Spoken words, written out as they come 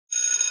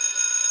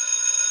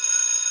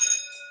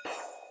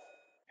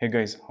Hey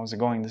guys, how's it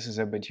going? This is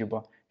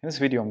EbetYuba. In this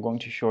video, I'm going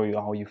to show you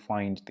how you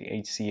find the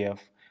HCF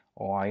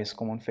or highest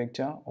common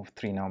factor of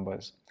three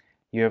numbers.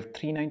 You have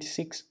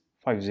 396,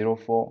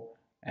 504,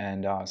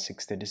 and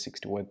 636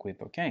 to work with,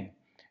 okay?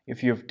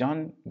 If you've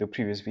done the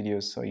previous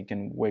videos, so you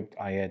can work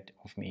ahead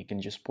of me, you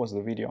can just pause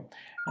the video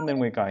and then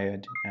work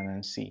ahead and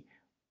then see.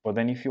 But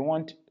then if you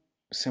want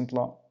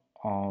simpler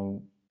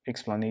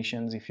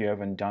explanations, if you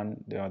haven't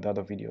done the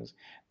other videos,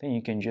 then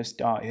you can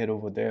just head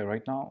over there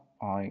right now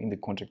in the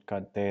contact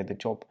card there at the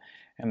top,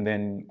 and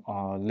then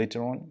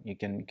later on you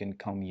can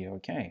come here,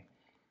 okay?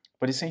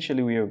 But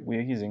essentially we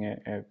are using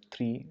a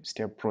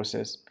three-step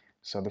process.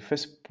 So the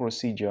first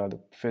procedure,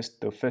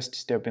 the first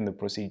step in the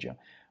procedure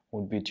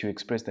would be to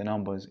express the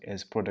numbers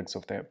as products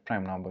of their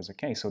prime numbers,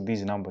 okay? So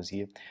these numbers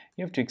here,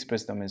 you have to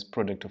express them as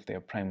product of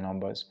their prime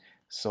numbers.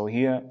 So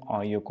here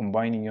you're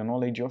combining your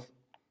knowledge of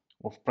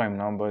prime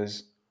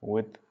numbers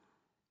with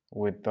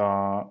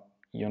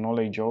your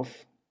knowledge of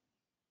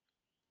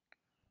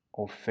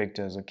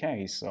factors,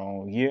 okay?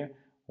 So here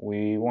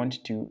we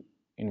want to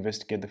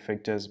investigate the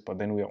factors, but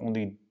then we are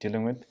only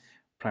dealing with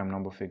prime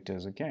number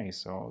factors, okay?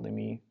 So let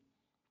me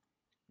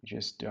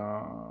just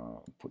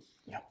put,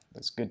 yeah,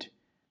 that's good.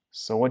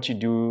 So what you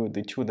do,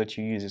 the tool that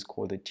you use is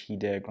called the T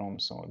diagram.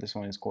 So this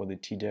one is called the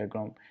T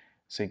diagram.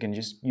 So you can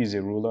just use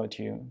a ruler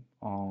to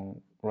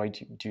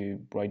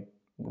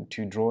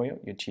draw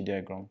your T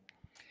diagram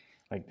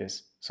like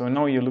this. So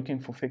now you're looking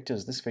for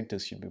factors. These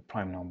factors should be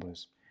prime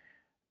numbers.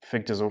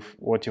 Factors of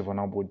whatever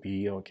number would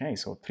be here, okay?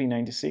 So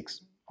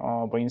 396,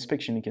 by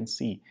inspection you can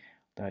see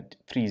that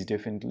 3 is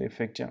definitely a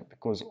factor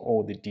because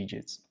all the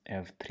digits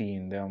have 3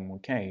 in them,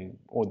 okay?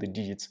 All the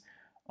digits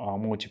are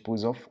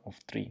multiples of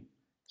 3.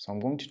 So I'm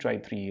going to try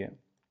 3 here.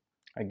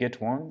 I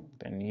get 1,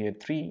 then here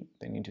 3,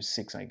 then into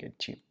 6 I get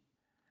 2.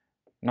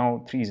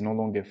 Now 3 is no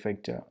longer a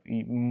factor.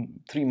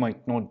 3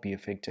 might not be a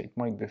factor, it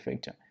might be a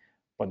factor,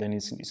 but then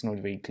it's not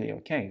very clear.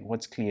 Okay,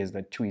 what's clear is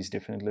that 2 is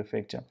definitely a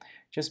factor,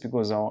 just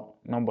because our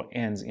number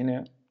ends in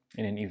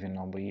an even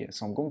number here.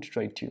 So I'm going to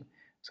try 2.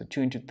 So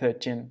 2 into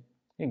 13,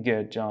 you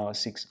get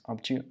 6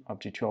 up to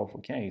 12.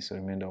 Okay, so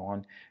remainder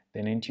 1.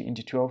 Then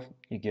into 12,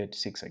 you get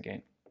 6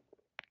 again.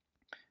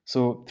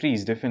 So 3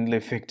 is definitely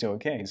a factor.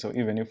 Okay, so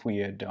even if we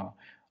had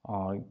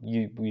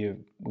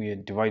we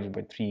had divided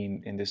by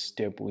 3 in this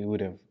step, we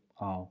would have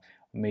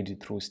made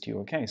it through still.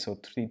 Okay, so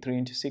 3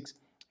 into 6,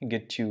 you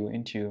get 2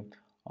 into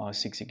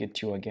 6, you get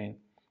 2 again.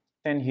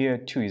 Then here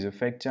 2 is a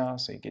factor,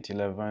 so you get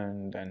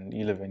 11, then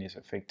 11 is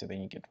a factor,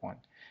 then you get 1.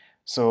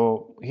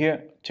 So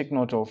here take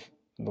note of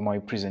my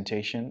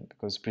presentation,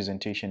 because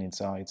presentation it's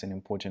an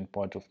important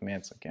part of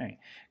maths, okay?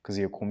 Because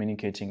you're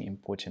communicating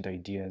important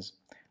ideas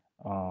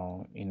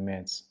in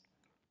maths.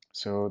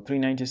 So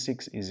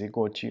 396 is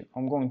equal to,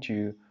 I'm going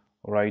to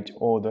write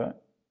all the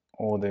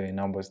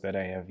numbers that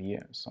I have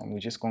here. So I'm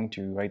just going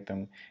to write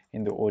them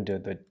in the order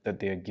that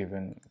they are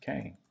given,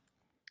 okay?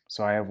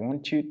 So I have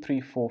 1, 2,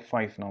 3, 4,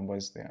 5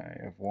 numbers there.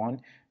 I have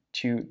 1,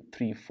 2,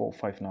 3, 4,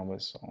 5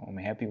 numbers. So I'm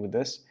happy with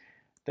this.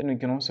 Then we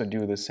can also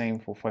do the same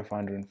for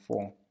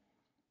 504.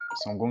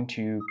 So I'm going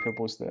to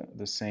purpose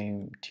the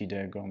same T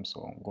diagram.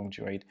 So I'm going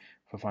to write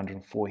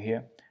 504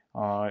 here.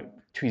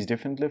 2 is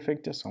definitely a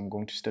factor, so I'm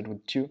going to start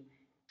with 2.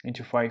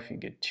 Into 5, you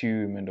get 2,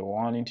 remainder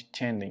 1. Into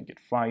 10, then you get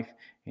 5.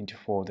 Into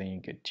 4, then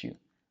you get 2.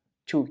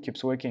 2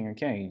 keeps working,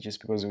 okay,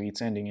 just because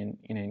it's ending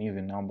in an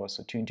even number.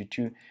 So 2 into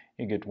 2,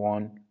 you get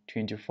 1. 2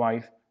 into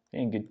 5,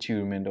 then you get 2,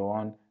 remainder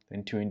 1.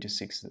 Then 2 into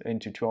 6,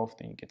 into 12,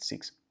 then you get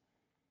 6.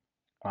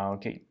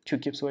 Okay, 2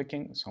 keeps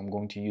working, so I'm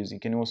going to use, you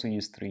can also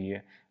use 3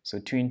 here. So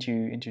 2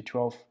 into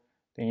 12,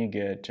 then you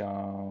get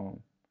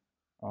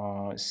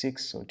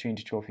 6. So 2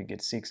 into 12, you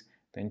get 6.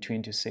 Then 2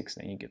 into 6,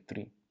 then you get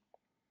 3.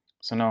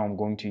 So now I'm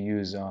going to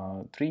use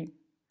 3.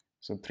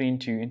 So 3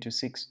 into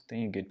 6, then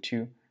you get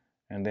 2.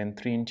 And then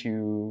 3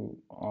 into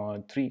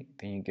 3,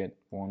 then you get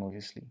 1,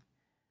 obviously.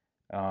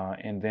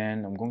 And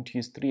then I'm going to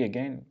use 3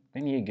 again,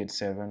 then you get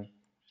 7.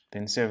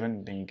 Then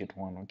 7, then you get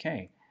 1,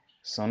 okay?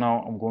 So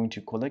now I'm going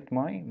to collect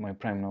my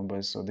prime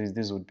numbers. So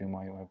this would be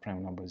my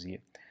prime numbers here.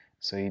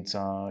 So it's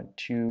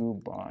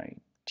 2 by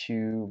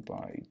 2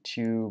 by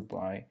 2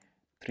 by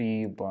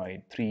 3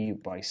 by 3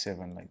 by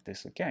 7, like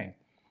this, okay?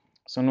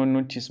 So now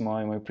notice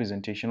my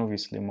presentation.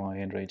 Obviously my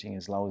handwriting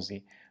is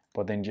lousy,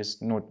 but then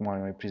just note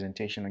my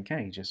presentation,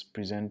 okay? Just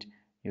present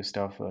your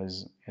stuff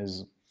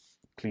as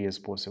clear as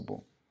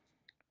possible.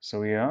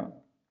 So we are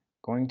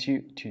going to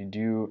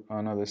do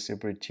another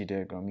separate T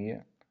diagram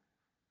here.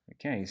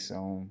 Okay,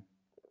 so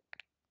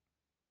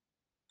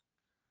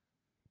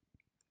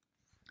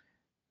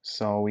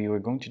we were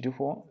going to do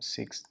for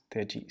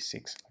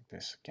 636 like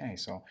this. Okay,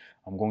 so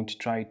I'm going to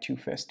try 2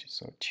 first.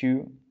 So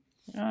 2,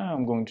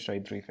 I'm going to try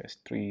 3 first.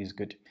 3 is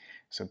good.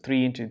 So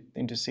 3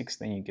 into 6,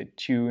 then you get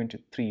 2. Into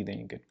 3, then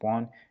you get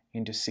 1.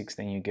 Into 6,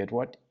 then you get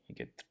what?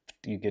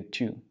 You get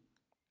 2.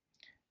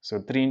 So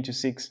 3 into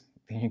 6,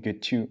 then you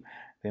get 2.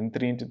 Then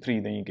 3 into 3,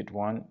 then you get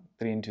 1.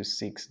 3 into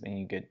 6, then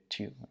you get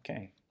 2.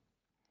 Okay.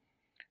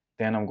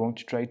 Then I'm going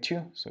to try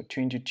 2. So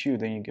 2 into 2,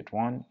 then you get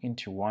 1.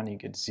 Into 1, you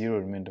get 0,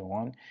 remainder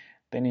 1.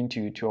 Then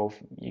into 12,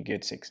 you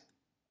get 6.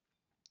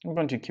 I'm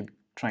going to keep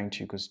trying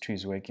to because 2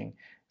 is working.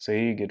 So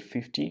here you get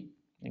 50,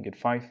 you get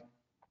 5,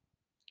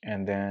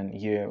 and then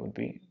here would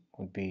be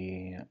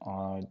 20,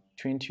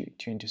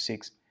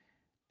 26.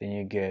 Then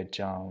you get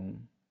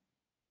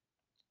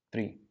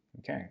 3.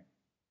 Okay.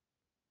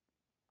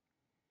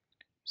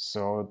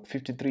 So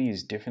 53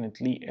 is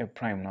definitely a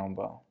prime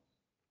number.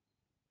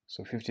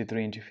 So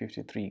 53 into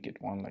 53, you get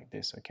 1 like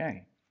this.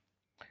 Okay.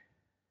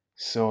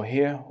 So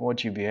here,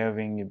 what you'll be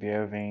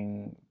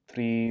having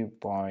 3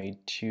 by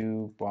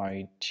 2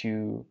 by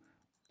 2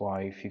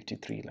 by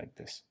 53 like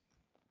this.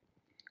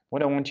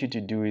 What I want you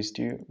to do is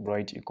to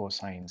write equal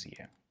signs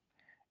here.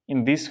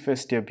 In this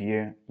first step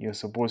here, you're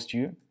supposed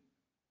to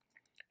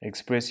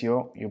express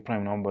your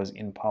prime numbers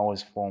in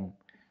powers form,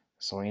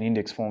 so in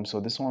index form. So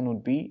this one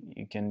would be,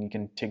 you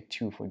can take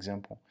 2 for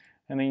example,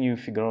 and then you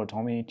figure out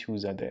how many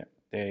 2's are there.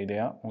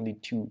 There are only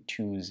 2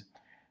 2's.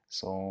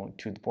 So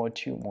 2 to the power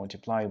 2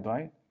 multiplied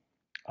by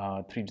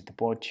 3 to the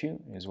power 2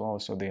 as well.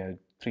 So there are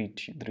 2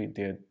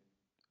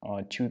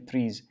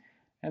 3's,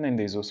 and then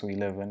there's also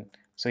 11.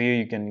 So here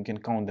you can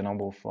count the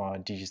number of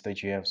digits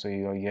that you have. So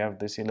you have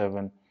this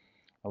 11,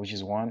 which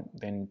is 1,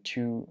 then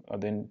 2,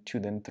 then 2,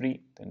 then 3,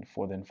 then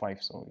 4, then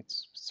 5. So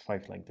it's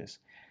 5 like this.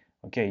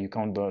 Okay, you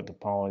count the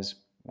powers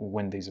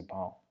when there's a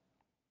power.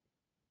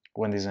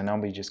 When there's a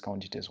number, you just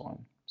count it as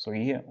 1. So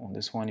here on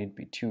this one, it'd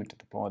be 2 to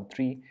the power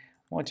 3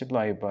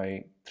 multiplied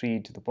by 3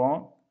 to the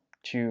power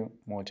 2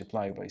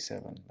 multiplied by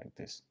 7 like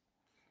this.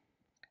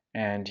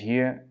 And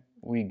here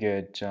we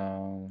get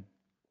 3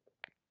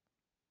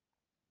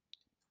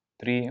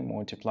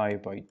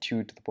 multiplied by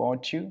 2 to the power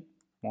 2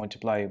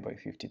 multiplied by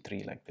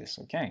 53 like this.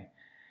 Okay,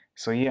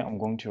 so here I'm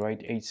going to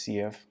write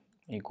HCF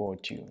equal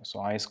to, so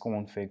highest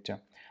common factor.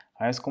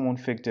 Highest common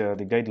factor,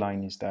 the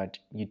guideline is that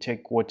you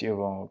take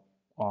whatever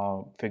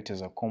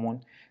factors are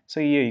common.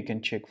 So here you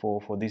can check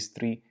for these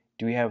 3.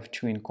 Do we have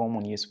 2 in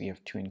common? Yes, we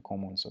have 2 in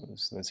common. So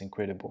that's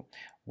incredible.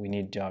 We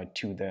need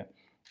 2 there.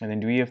 And then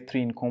do we have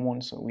 3 in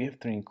common? So we have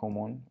 3 in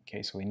common.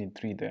 Okay, so we need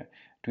 3 there.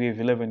 Do we have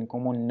 11 in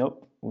common?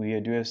 Nope. Do we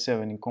have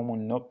 7 in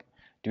common? Nope.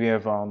 Do we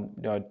have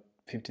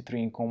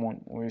 53 in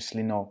common?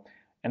 Obviously no.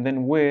 And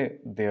then where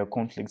there are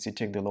conflicts, you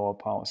take the lower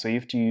power. So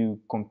if you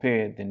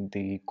compare then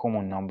the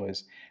common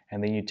numbers,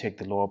 and then you take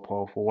the lower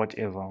power for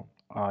whatever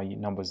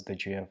numbers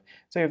that you have.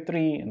 So you have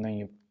 3, and then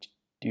you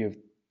have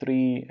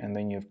 3, and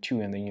then you have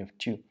 2, and then you have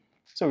 2.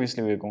 So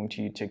obviously we're going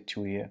to take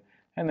 2 here.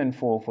 And then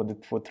for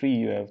 3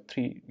 you have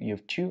 2,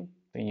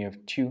 then you have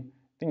 2,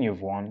 then you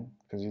have 1,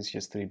 because it's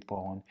just 3 to the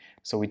power 1.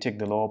 So we take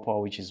the lower power,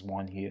 which is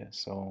 1 here.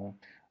 So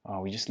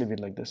we just leave it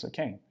like this.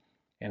 Okay.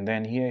 And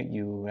then here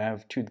you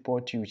have 2 to the power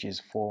 2, which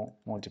is 4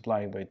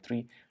 multiplied by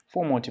 3.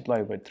 4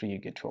 multiplied by 3, you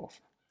get 12.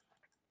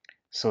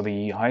 So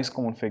the highest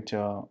common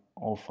factor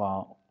of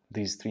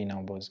these 3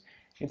 numbers,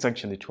 it's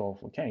actually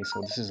 12. Okay,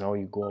 so this is how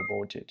you go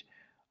about it.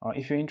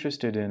 If you're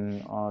interested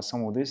in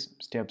some of these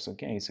steps,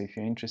 okay, so if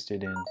you're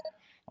interested in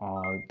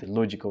the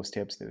logical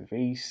steps, the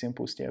very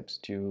simple steps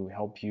to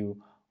help you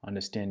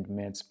understand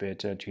maths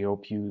better, to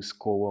help you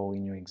score well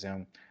in your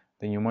exam,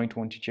 then you might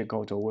want to check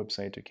out our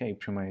website, okay,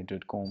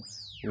 primary.com.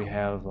 We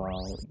have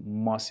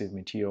massive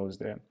materials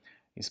there,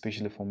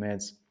 especially for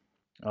maths.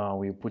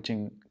 We're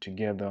putting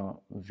together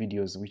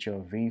videos which are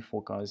very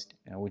focused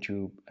and which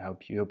will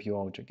help you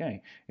out,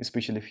 okay,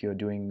 especially if you're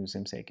doing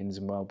ZMSEC in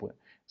Zimbabwe.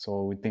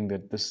 So we think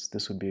that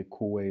this would be a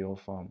cool way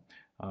of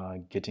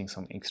getting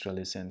some extra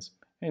lessons,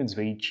 and it's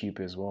very cheap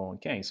as well.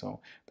 Okay,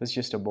 so that's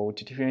just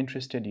about it. If you're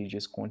interested, you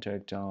just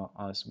contact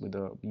us with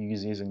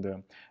using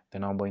the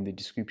number in the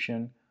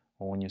description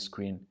or on your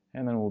screen,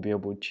 and then we'll be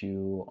able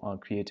to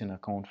create an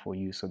account for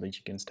you so that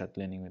you can start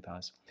learning with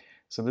us.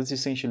 So that's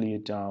essentially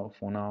it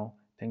for now.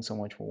 Thanks so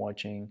much for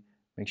watching.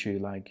 Make sure you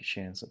like,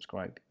 share, and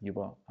subscribe.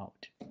 Yuba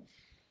out.